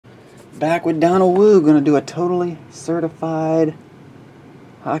Back with Donald Wu, gonna do a totally certified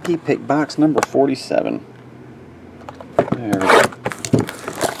hockey pick box number 47. There we go.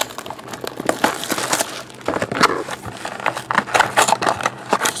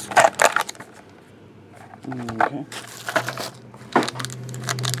 Okay.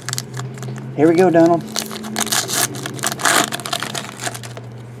 Here we go, Donald.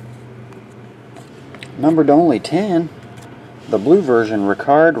 Numbered only 10. The blue version,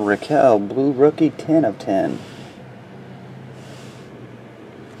 Ricard Raquel, blue rookie, 10 of 10.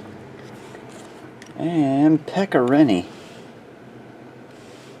 And Pecorine.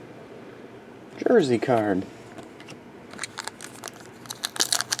 Jersey card.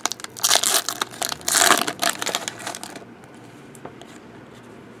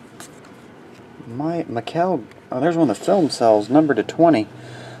 Mikhail, oh, there's one of the film cells, numbered to 20.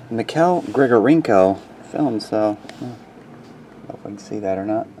 Mikhail Grigorenko film cell. I don't know if I can see that or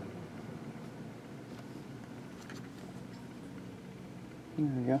not. There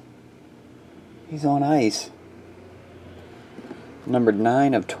we go. He's on ice. Numbered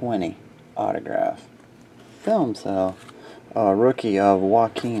 9 of 20. Autograph. Film cell. Rookie of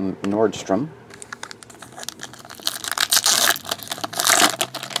Joachim Nordstrom.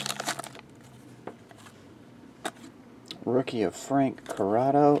 Rookie of Frank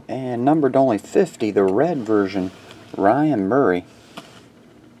Corrado, and numbered only 50, the red version, Ryan Murray.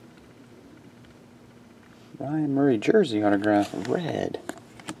 Ryan Murray jersey autograph, red.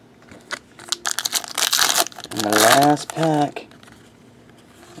 And the last pack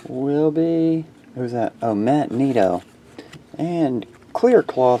will be, who's that? Oh, Matt Nito. And clear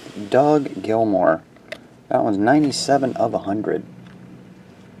cloth, Doug Gilmore. That one's 97 of 100.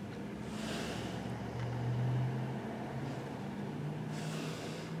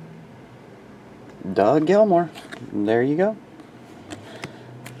 Doug Gilmore. There you go.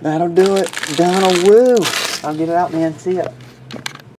 That'll do it. Donald Wu. I'll get it out, man. See ya.